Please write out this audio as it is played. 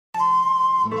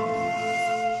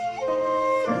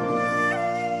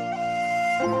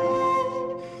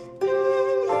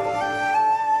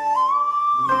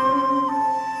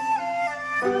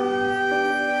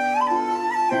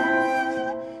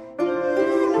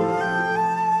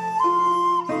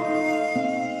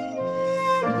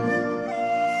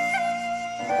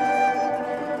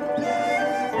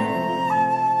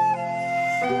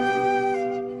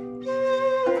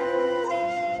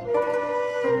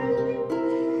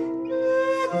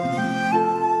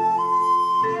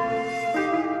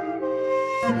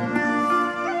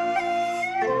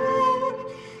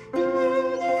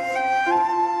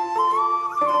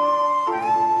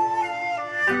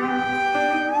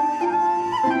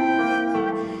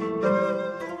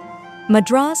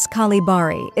Madras Kali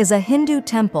Bari is a Hindu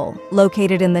temple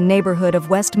located in the neighbourhood of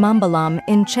West Mambalam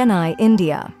in Chennai,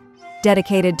 India.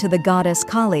 Dedicated to the goddess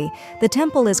Kali, the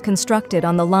temple is constructed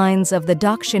on the lines of the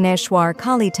Dakhshineshwar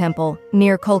Kali temple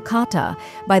near Kolkata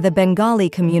by the Bengali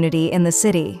community in the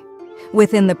city.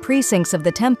 Within the precincts of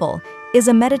the temple is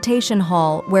a meditation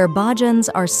hall where bhajans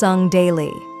are sung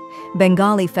daily.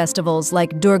 Bengali festivals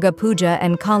like Durga Puja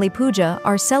and Kali Puja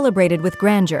are celebrated with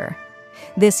grandeur.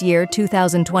 This year,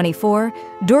 2024,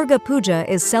 Durga Puja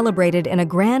is celebrated in a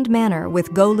grand manner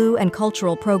with Golu and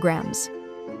cultural programs.